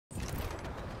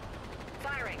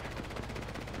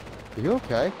Are you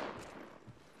okay?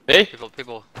 Me?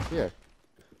 People. Yeah.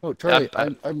 Oh, Charlie, Yeah,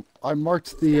 I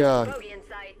marked the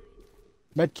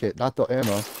med kit, not the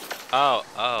ammo.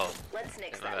 Oh. Let's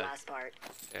nix that last part.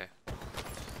 Okay.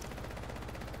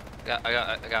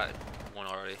 I got one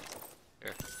already.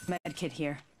 Here. Med kit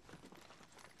here.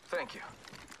 Thank you.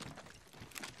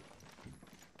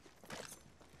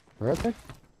 Where are they?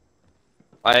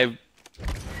 I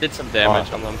did some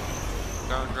damage on them.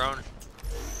 Drone.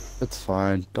 It's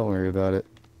fine. Don't worry about it.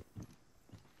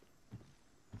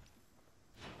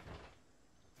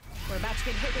 We're about to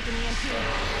get hit with an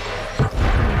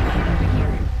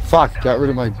EMP. Fuck, got rid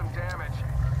of my... Some damage.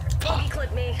 He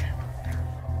clipped me.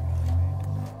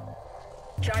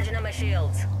 Charging on my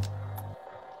shields.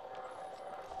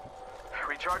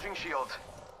 Recharging shields.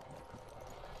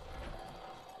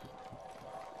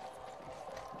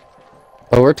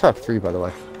 Oh, we're top 3, by the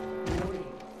way.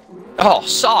 Oh,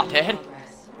 saw, man.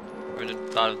 We're in the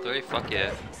bottom 3. Fuck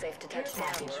yeah. Safe to touch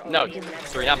down. No,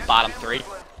 3, I'm bottom 3.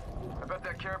 I bet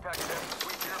that care package has some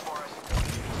sweet gear for us.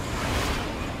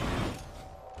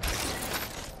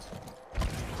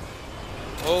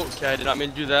 Oh, okay, I did not mean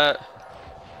to do that.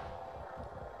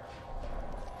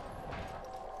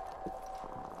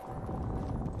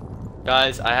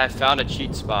 Guys, I have found a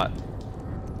cheat spot.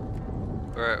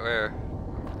 Where?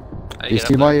 How You get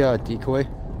see up my decoy?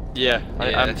 Yeah,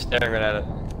 Yeah. I'm staring right at it.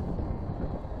 there?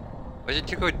 What's your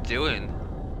Tico doing?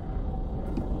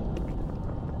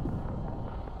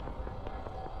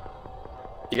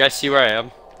 You guys see where I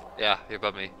am? Yeah, you're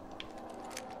above me.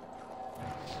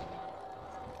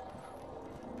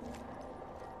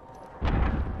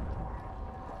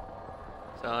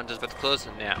 So I'm just about to close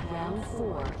it now. Round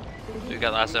 4. We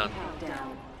got last zone.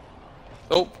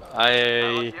 Oh,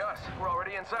 Lucky us. We're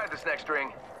already inside this next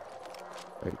ring.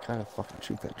 I kind of fucking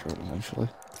shoot that drone eventually.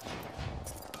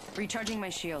 Recharging my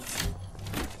shields.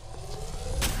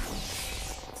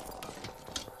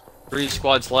 3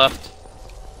 squads left.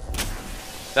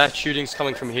 That shooting's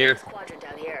coming from here. Quadrant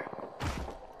down here.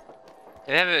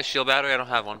 Do you have a shield battery? I don't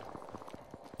have one.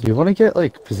 Do you want to get,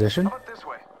 like, position? How about this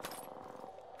way?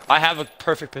 I have a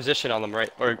perfect position on them,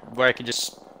 right? Or where I can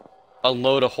just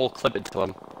unload a whole clip into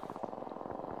them.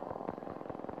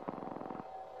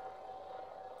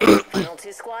 Final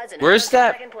 2 squads and Where's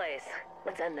that? second place.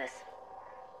 Let's end this.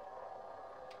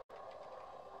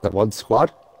 That one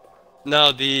squad?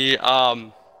 No, the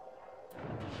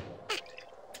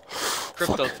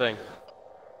crypto thing.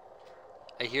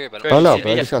 I hear it, but Oh no, see but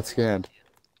I it. just got scanned.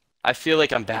 I feel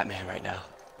like I'm Batman right now.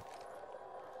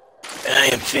 I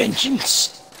am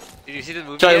vengeance. Did you see the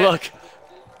movie Charlie, yet? look.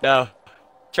 No.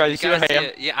 Charlie, you You see where I gotta see am?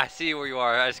 it. Yeah, I see where you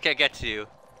are. I just can't get to you.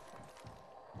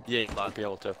 Yeah, you won't be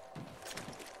able to.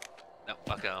 No,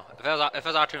 fuck no. If I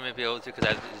was Octane, I'd be able to, because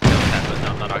I just dealt with that, but no,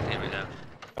 I'm not Octane right now.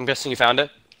 I'm guessing you found it?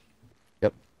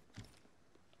 Yep.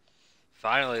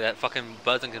 Finally, that fucking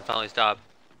buzzing can finally stop.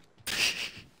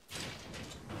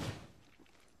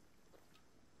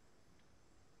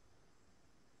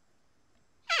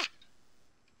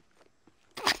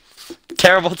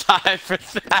 Terrible time for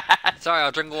that. Sorry,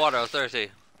 I'll drink water. I was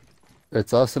thirsty.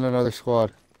 It's us and another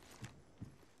squad.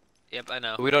 Yep, I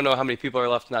know. We don't know how many people are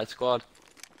left in that squad.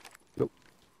 Nope.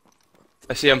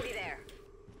 I see him. Bogey there.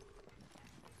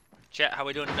 Chat, how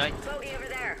we doing tonight? Bogey over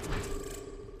there.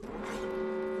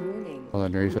 Warning. Hold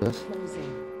on, ready for this?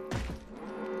 Closing.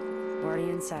 Already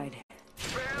inside.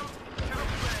 Bam! To the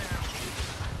bam!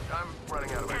 I'm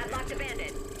running out of ideas. Padlocked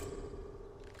abandoned.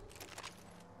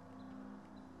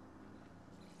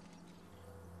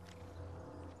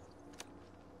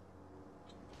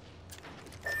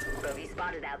 Bogey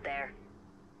spotted out there.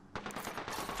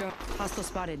 Hostile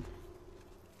spotted.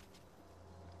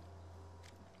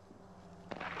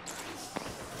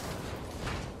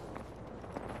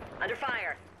 Under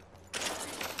fire.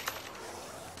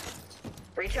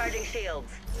 Recharging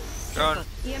shields. Drone.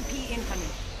 EMP incoming.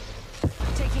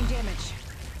 Taking damage.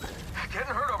 Getting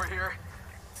hurt over here.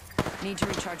 Need to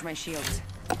recharge my shields.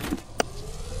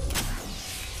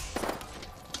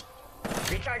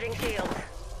 Recharging shields.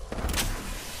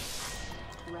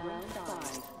 Round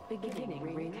 5.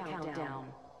 Beginning ring countdown.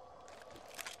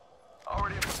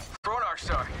 Already throwing our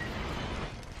star.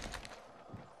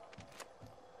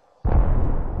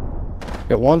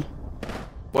 Hit one.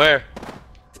 Where?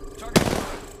 Fire.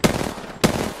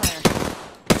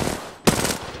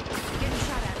 Getting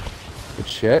shot at. Good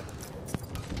shit.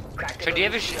 Chat, do you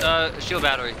have a shield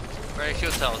battery? Or a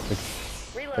shield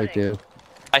cells? I do.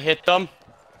 I hit them.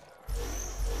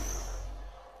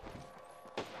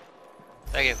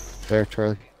 Thank you. There,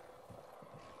 Charlie.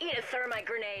 Eat a thermite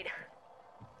grenade.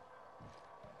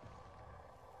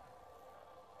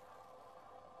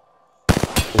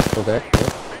 It's still there?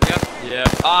 Yeah. Yep. Yeah.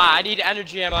 Ah, I need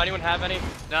energy ammo. Anyone have any?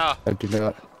 No. I do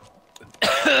not.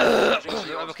 There's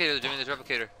a replicator, Jimmy. There's a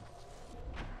replicator.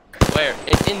 Where?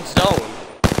 It's in zone.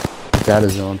 It's out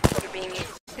of zone.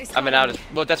 I mean out of.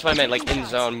 Well, that's what I meant. Like in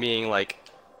zone, meaning like.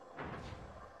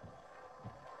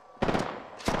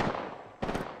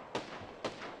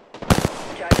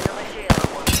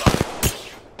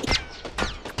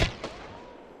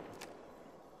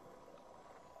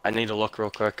 I need to look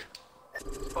real quick.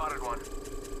 Spotted one.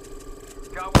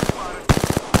 Got one spotted.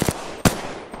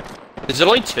 Is it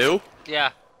only two? Yeah.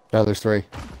 No, there's 3.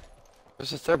 Where's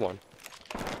the third one?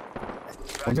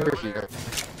 I'm over here.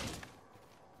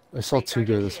 I saw 2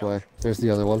 go this way. There's the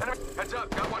other one. Heads up,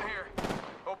 got one here.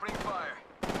 Opening fire.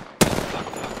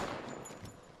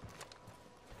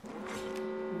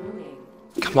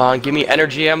 Come on, give me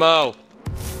energy ammo.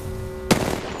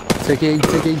 Ticking.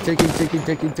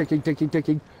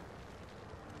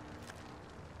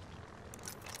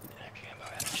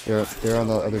 They're on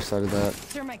the other side of that.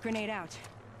 Thermite grenade out.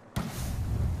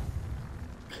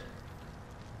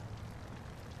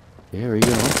 Yeah, where are you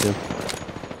going on to?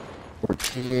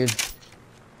 14.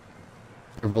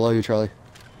 They're below you, Charlie.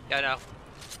 Yeah, I know.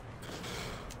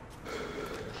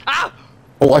 Ah!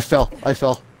 Oh, I fell.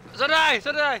 So did I!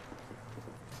 So did I!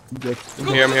 I'm good. I'm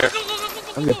here. I'm here.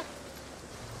 I'm good.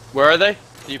 Where are they?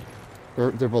 You...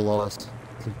 They're below us.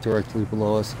 They're directly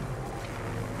below us.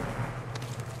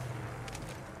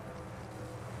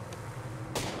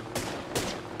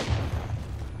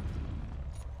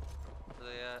 Where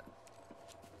they at?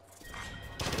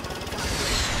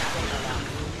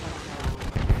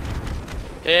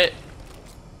 Hit.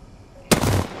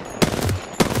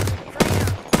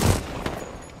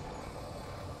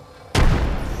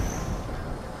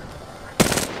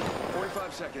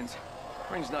 Seconds.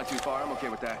 Ring's not too far. I'm okay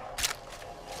with that.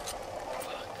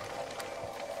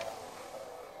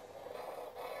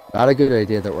 Not a good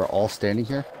idea that we're all standing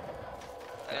here.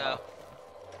 I know.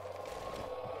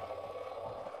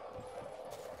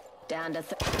 Down to You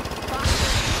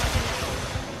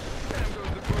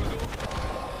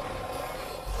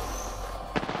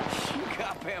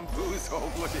got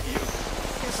bamboozled. Look at you.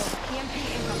 Careful. EMP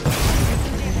incoming.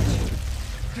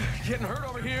 Getting hurt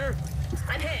over here.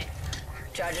 I'm hit.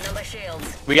 Charging on my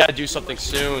shields. We gotta do something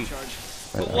soon.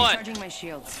 But what? Charging my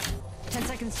shields. 10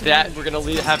 seconds to That move. we're gonna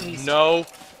have no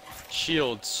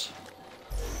shields.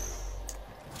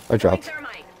 I dropped.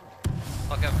 Thermite.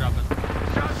 Fuck, I'm dropping.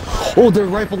 Oh, they're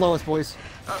right below us, boys.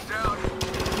 I'm down.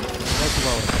 Right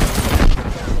below us.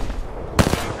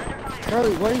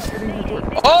 Charlie, why are you sitting in the door?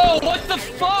 Oh, what the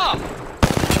fuck?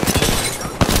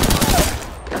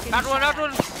 After one.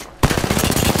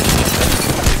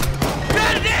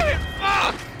 God damn it!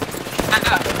 Fuck!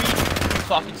 We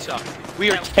fucking suck. We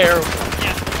are terrible.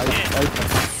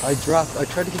 I dropped. I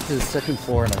tried to get to the second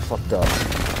floor and I fucked up.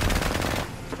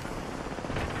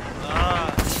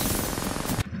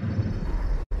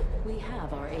 We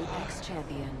have our Apex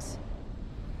champions.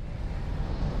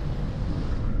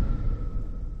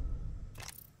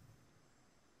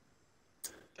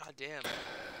 God damn.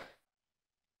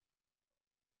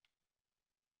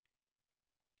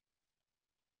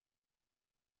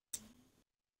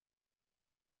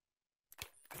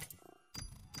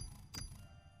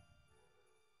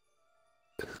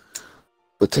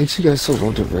 What takes you guys so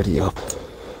long to ready up?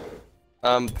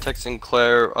 I'm texting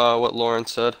Claire what Lauren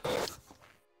said.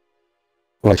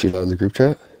 Why, she not in the group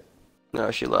chat? No,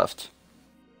 she left.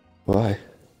 Why?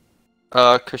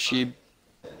 Cause she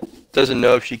doesn't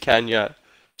know if she can yet.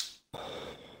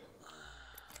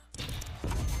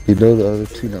 You know the other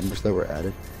 2 numbers that were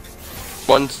added?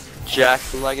 One's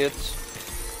Jackson Leggett's,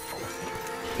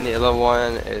 and the other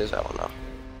one is, I don't know.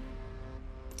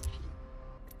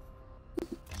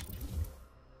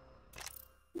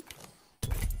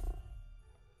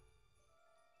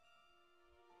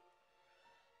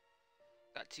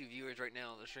 Got 2 viewers right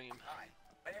now on the stream.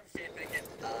 I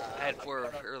had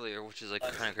 4 earlier, which is like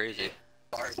kind of crazy.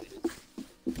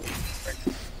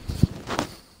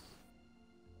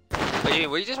 Wait,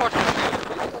 were you just watching my stream?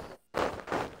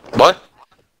 What?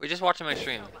 Were you just watching my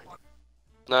stream?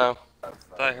 No. I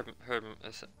thought I heard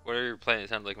whatever you're playing, it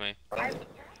sounded like me.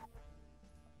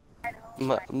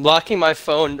 Locking my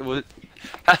phone with...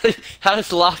 How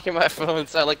does locking my phone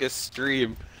sound like a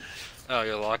stream? Oh,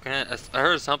 you're locking it? I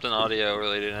heard something audio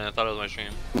related and I thought it was my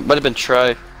stream. Might have been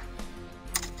Trey.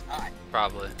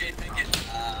 Probably.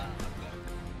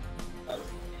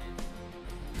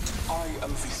 I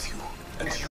am with you, and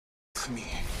you with me.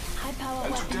 High power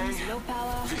And weapons, today, low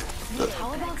power.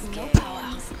 How about no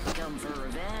power? Come for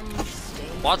revenge. Stay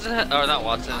Watson, or not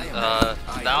Watson, Val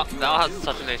has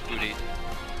such a nice booty.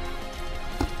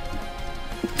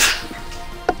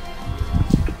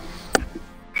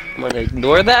 I'm gonna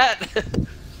ignore that.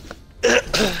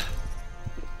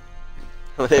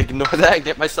 I'm gonna ignore that and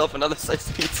get myself another slice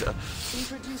of pizza.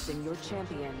 Introducing your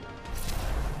champion.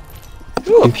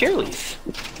 Ooh, a pure leaf.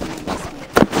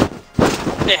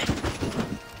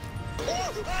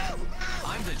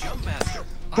 I'm the jump master.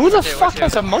 Who the fuck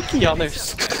has a monkey on their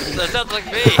screen? That sounds like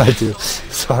me. I do.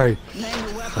 Sorry. Name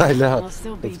the weapon, I know. I'll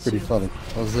still It's beat pretty you. funny.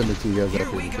 I'll send it to you guys Here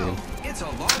after we the go. game. It's a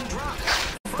long drop.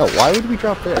 Oh, why would we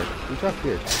drop there? We dropped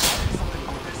here.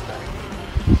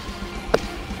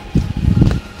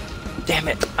 Damn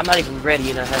it! I'm not even ready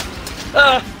and I have.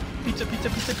 Ah! Pizza, pizza,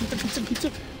 pizza, pizza, pizza,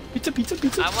 pizza, pizza, pizza,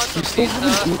 pizza. I want some You still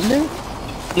haven't pizza. eaten it?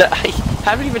 No, I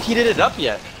haven't even heated it up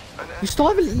yet. You still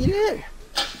haven't eaten it?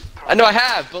 I know I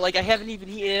have, but like I haven't even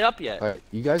heated it up yet. Alright,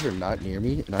 you guys are not near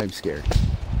me, and I'm scared.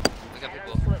 We got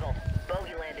people. Swivel.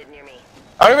 Bogey landed near me.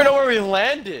 I don't even know where we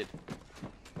landed.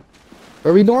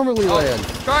 Where we normally land.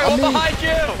 Sorry, On I'm me. behind you.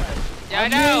 Yeah, I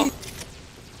know.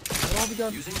 What have we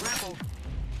done? Using grapple.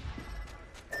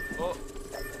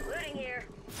 Looting here.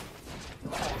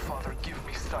 Oh, Father, give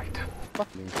me sight.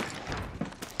 Fuck me.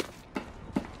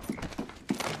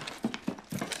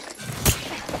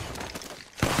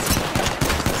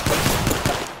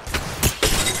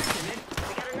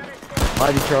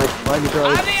 Behind you, Charlie. Behind you,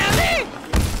 Charlie.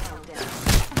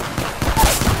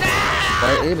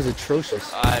 My aim is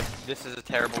atrocious. This is a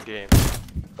terrible game.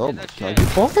 Oh Get my that god, shit. you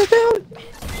fall right down?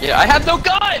 Yeah, I have no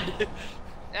gun!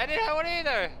 I didn't have one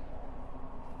either.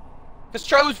 Cause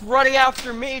Charlie was running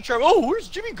after me. Charlie, oh, where's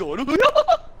Jimmy going? Shut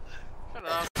up.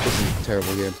 This is a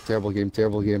terrible game. Terrible game.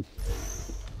 Terrible game.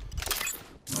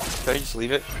 Can I just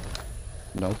leave it?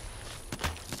 No.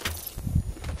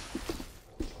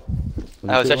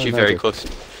 I was actually very close.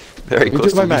 Very Let me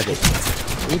close do my to magic.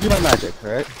 Let me do my magic,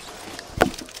 alright?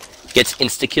 Gets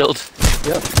insta-killed.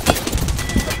 Yep.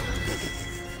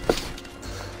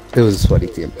 It was a sweaty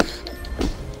team.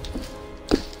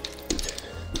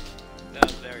 That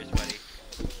was very sweaty.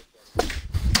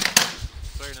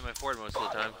 Sweating than my Ford most of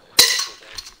the time.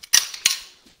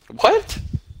 What?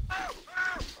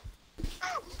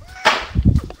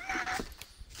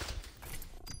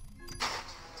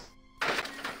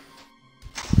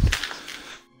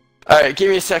 Alright, give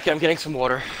me a second, I'm getting some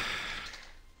water.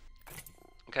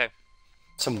 Okay.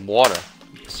 Some water.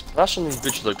 Splash on these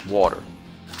bitches like water.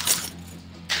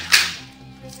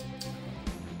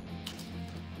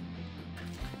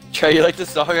 Trey, you like the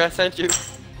song I sent you?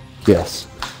 Yes.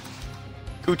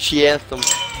 Coochie Anthem.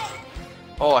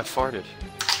 Oh, I farted.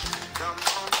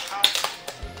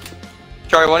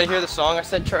 Trey, wanna hear the song I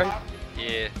sent Trey?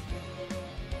 Yeah.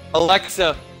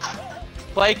 Alexa,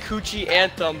 play Coochie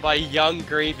Anthem by Young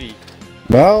Gravy.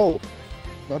 No!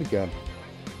 Not again.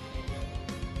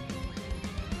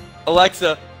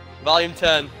 Alexa, volume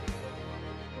 10.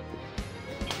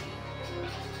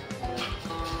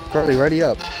 Carly, ready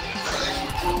up.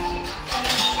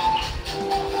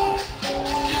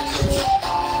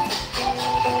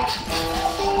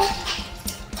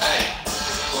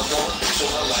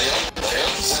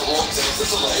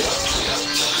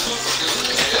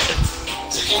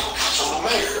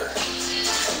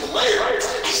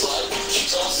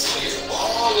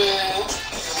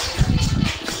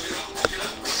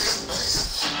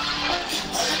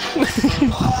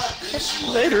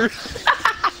 Later.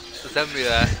 Send me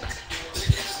that.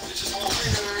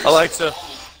 Alexa,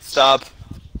 stop.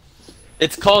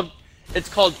 It's called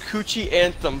Coochie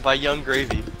Anthem by Young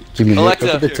Gravy. Jimmy, look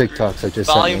Alexa, at the TikToks I just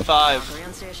Volume sent 5.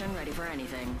 Ground station ready for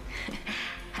anything.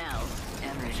 Hell,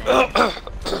 everything.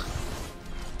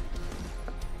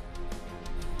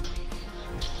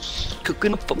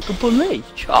 Cooking a fucking fillet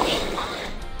chop.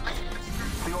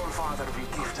 The All Father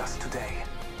will gift us today.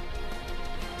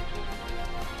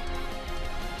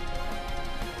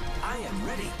 I am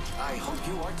ready. I hope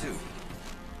you are too.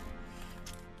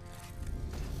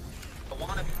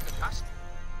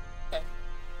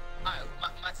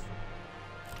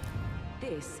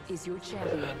 This is your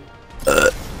champion.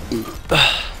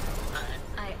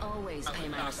 I always pay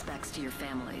my respects to your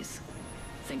families.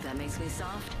 Think that makes me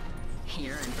soft?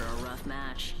 You're in for a rough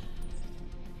match.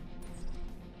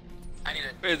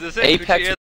 Wait, is this it? Apex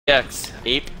Coochie X.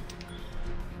 Ape.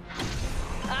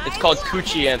 It's called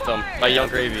Coochie Anthem by Young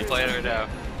Gravy. Play it right now.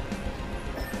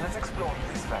 Let's explore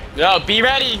this way. No, be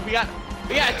ready. We got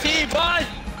a team, bud.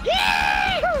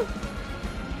 Yeah!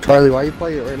 Carly, why are you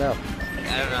playing it right now? I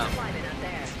don't know. Climate up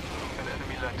there. An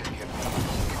enemy landed here.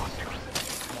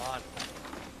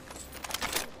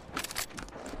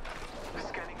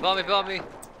 Scanning. Follow me.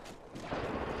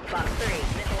 Box 3,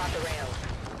 missile off the rails.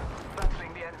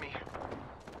 Battling the enemy.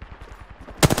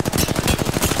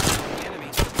 Enemy.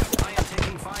 I am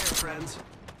taking fire, friends.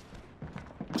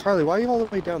 Charlie, why are you all the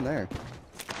way down there?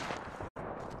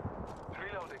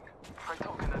 Reloading. I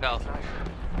token that Go. knife.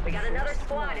 We got another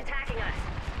squad attacking us.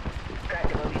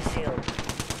 Cracked him over your shield.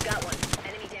 Got one.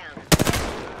 Enemy down.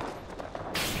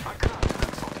 I can't.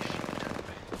 That's not a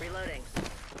shield. Reloading.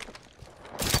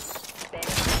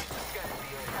 Scanning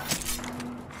the area.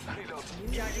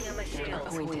 Reloading. Charging on my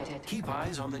shield. Keep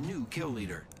eyes on the new kill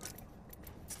leader.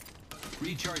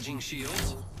 Recharging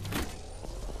shields.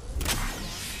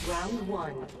 Round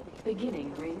 1.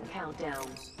 Beginning ring countdown.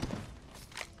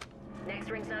 Next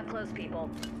ring's not close, people.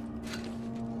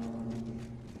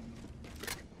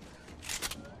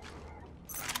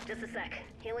 Just a sec.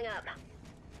 Healing up.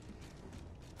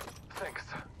 Thanks.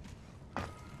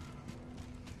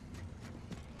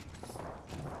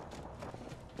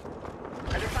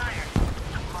 Under fire.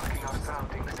 Marking our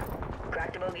surroundings.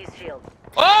 Cracked Bogey's shield.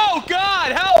 Oh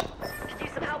God, help! Could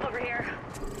use some help over here.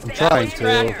 I'm trying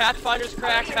Crack, to. Pathfinder's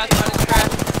cracked, Pathfinder's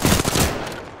cracked.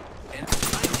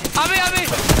 On me!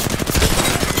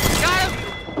 Got him!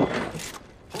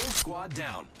 Whole squad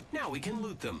down. Now we can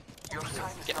loot them. Your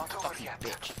time is not over yet.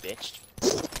 Bitch.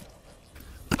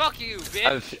 Fuck you,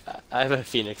 bitch! I have a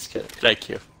Phoenix kit. Thank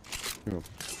you.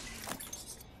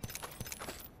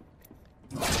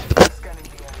 Scanning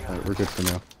the area. Alright, we're good for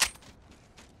now.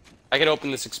 I can open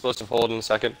this explosive hold in a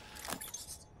second.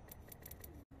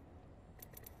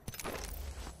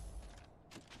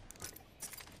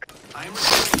 I am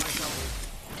recovering myself.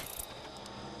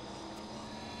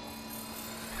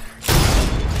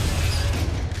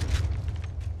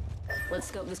 Let's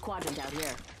scope this quadrant out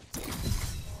here.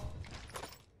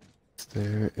 Is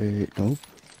there a... Nope.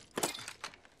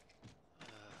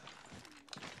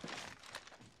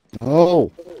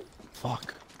 Oh!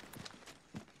 Fuck.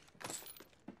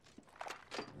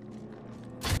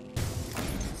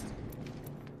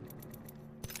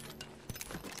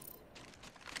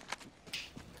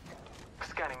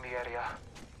 Scanning the area.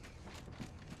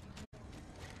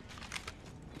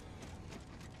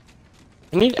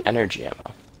 I need energy ammo.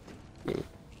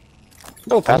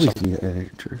 No, pass Always on. need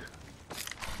energy.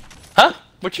 Huh?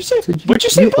 What'd you say? Did What'd you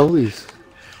say? You always...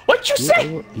 What'd you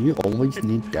say? You always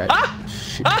need that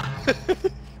shit.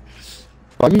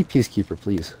 Buy me Peacekeeper,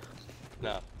 please.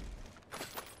 No.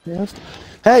 Yes.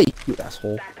 Hey, you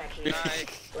asshole. Backpack here.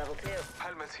 Alright, Level 2.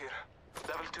 Helmets here.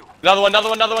 Level 2. Another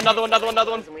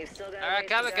one. And we've still got a alright,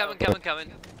 ways to coming.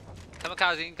 go.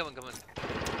 Kamikaze, coming.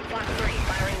 Block 3,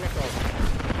 firing missiles.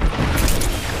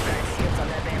 Got shields on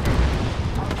that bandit.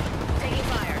 Taking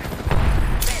fire.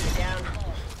 Bandit down.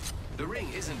 The ring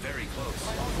isn't very close.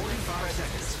 45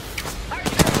 seconds.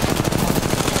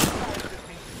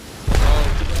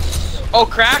 Oh,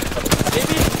 crack?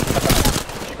 Maybe?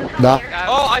 Nah.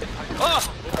 Oh, oh!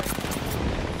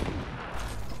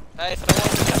 Hey,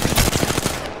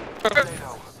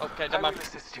 okay, I never will mind.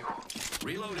 assist you.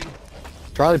 Reloading.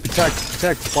 Charlie,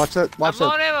 protect. Watch that. I'm low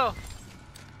on ammo!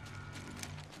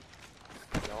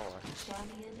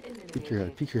 Peek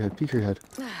your head.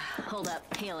 Hold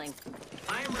up. Healing.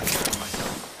 I am repairing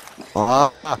myself.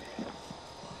 Ah!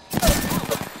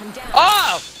 I'm down.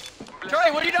 Oh!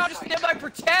 Charlie, what do you not just stand by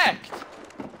protect?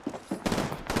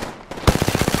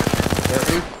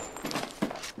 Ready?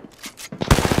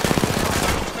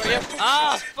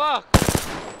 Ah, fuck!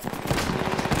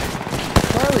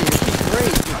 Charlie, it'd be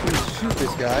great if we shoot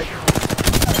this guy.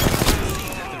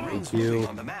 The ring's you. moving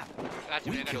on the map. Got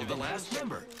you, We man, got killed the you. last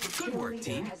member. Good work,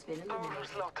 team. Our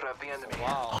slaughter of the enemy.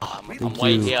 Wow, I'm Thank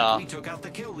way you. here. We took out the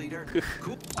kill leader.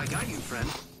 Cool. I got you, friend.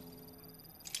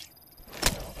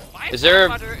 Why Is there-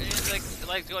 Pathfinder is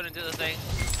like going into the thing?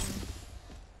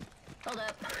 Hold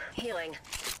up. Healing.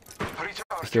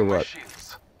 Recharging my what?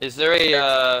 shields. Is there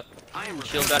a, I am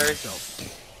shield repairing battery? myself.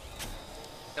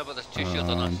 No, but there's 2 shields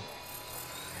on us.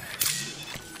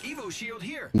 Evo shield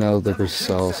here. No, there were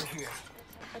cells. Here.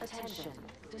 That's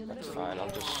fine, I'll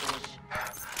just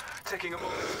Taking a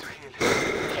moment to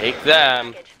heal. take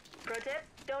them. Package. Pro tip,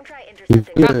 don't try You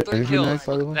intercepting. get Got an 3 energy kills. knife,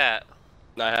 by the Look way? at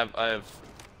that.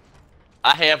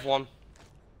 I have one.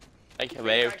 Thank you,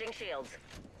 babe. Recharging shields.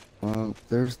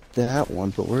 There's that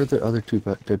one, but where are the other two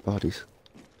dead bodies?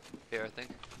 Here, I think.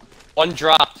 One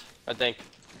dropped, I think.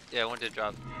 Yeah, one did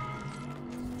drop.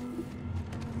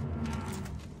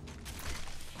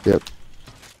 Yep.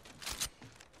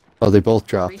 Oh, they both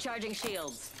dropped. Recharging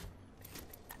shields.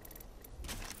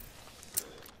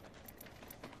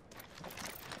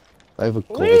 I have a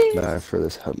gold knife for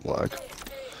this hemlock.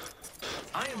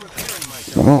 I am repairing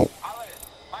myself. Oh.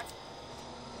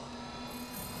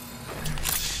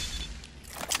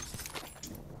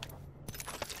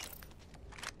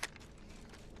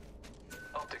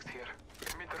 Optics here.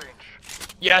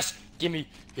 Mid-range. Yes, gimme.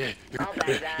 Yeah. I'll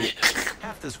bag that.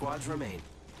 Half Half the squads remain.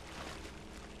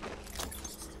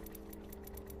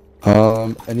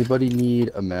 Anybody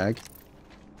need a mag?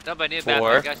 Nobody need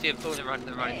Four. back. I see a food and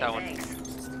running that one.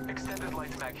 Extended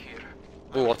light mag here.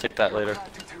 Ooh, I'll take that later.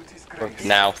 Gratitude is Or great.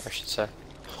 now, I should say.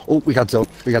 Oh, we got zone.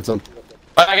 We got zone.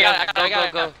 I got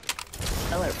it. Go.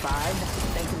 Alert 5.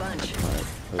 Thanks a bunch.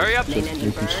 Hurry up. Main Just engine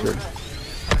making sure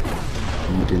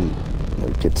burn. you didn't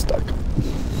like get stuck.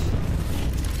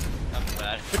 That's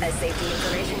bad. A safety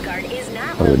information card is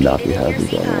not I would not located be in your happy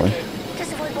seat going away. pocket.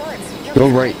 Just avoid bullets. You'll Go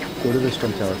be right. fine. Go to the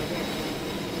strong tower.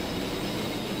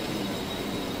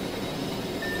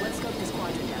 Let's scope this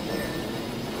quadrant down here.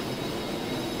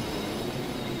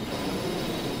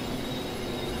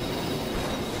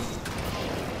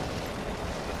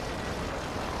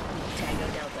 Tango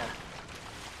Delta.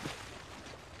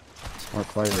 Smart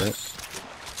play, right?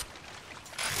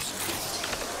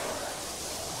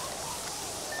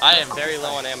 I am very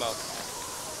low on ammo.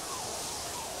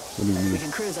 What do you We need?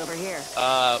 can cruise over here.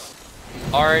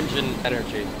 Orange and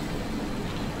energy.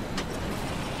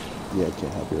 Yeah, I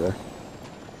can't help you there.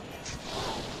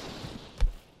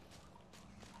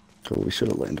 Oh, we should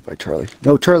have landed by Charlie.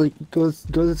 No, Charlie, go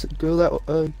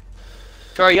that.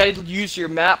 Sorry, you gotta use your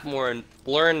map more and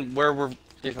learn where we're.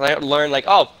 You can learn like,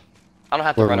 oh, I don't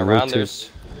have to Where run we're around. to. There's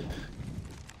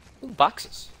ooh,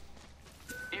 boxes.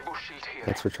 Evo shield here.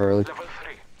 That's for Charlie. Level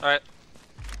 3. Alright.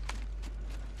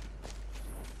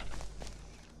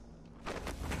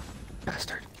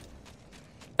 Bastard.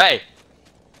 Hey,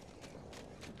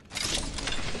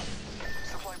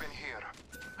 Supply bin here.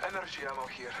 Energy ammo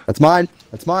here. That's mine.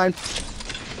 That's mine.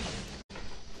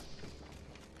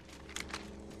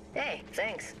 Hey,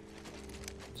 thanks.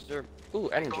 is there? Ooh,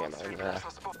 energy Gold ammo. steel Yeah. plus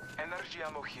a spot. Energy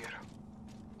ammo here.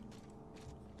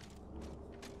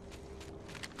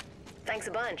 Thanks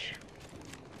a bunch.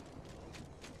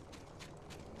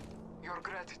 Your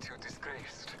gratitude is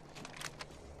graced.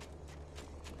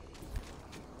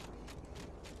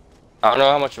 I don't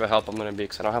know how much of a help I'm gonna be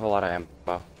because I don't have a lot of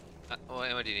ammo. What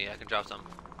ammo do you need? I can drop some.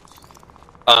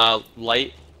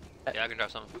 Light. Yeah, I can drop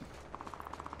some.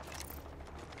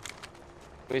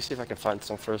 Let me see if I can find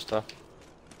some first though.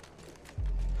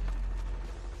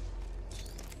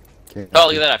 Okay. Oh,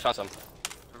 look at that! I found some.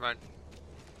 Never mind.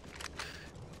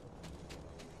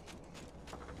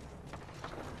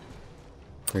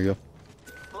 There you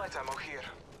go. Light ammo here.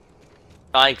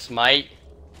 Thanks, mate.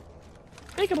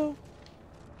 Peekaboo.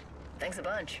 Thanks a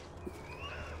bunch.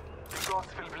 Gods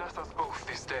will bless us both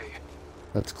this day.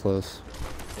 That's close.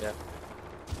 Yeah.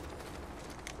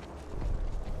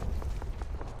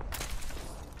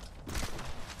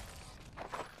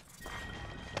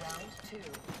 Round 2.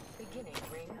 Beginning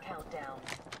ring countdown.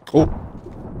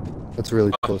 Oh, that's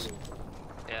really close.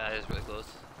 Yeah, it is really close.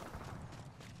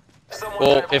 Someone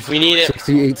Well, grab if we need it,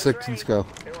 68 seconds go.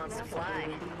 Who wants to fly?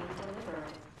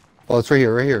 Oh, it's right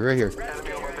here, right here, right here.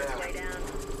 enemy over there. Way down.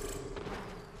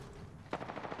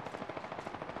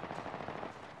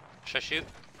 Should I shoot?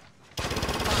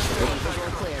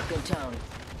 Visual clear. Good tone.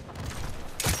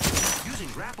 Using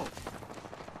grapple.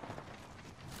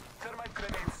 Thermite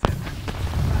grenade set.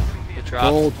 Fastening the good enemy. drop.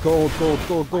 Gold.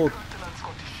 Maintenance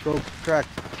condition. Go, track.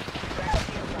 Grab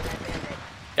shields on that bandit.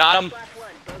 Got him. Flash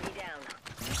 1. Bogey down.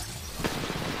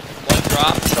 One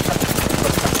drop.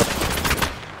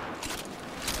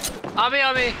 On me!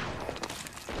 I'm here.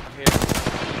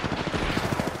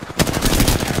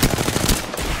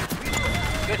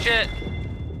 Good shit!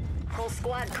 Whole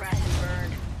squad crashed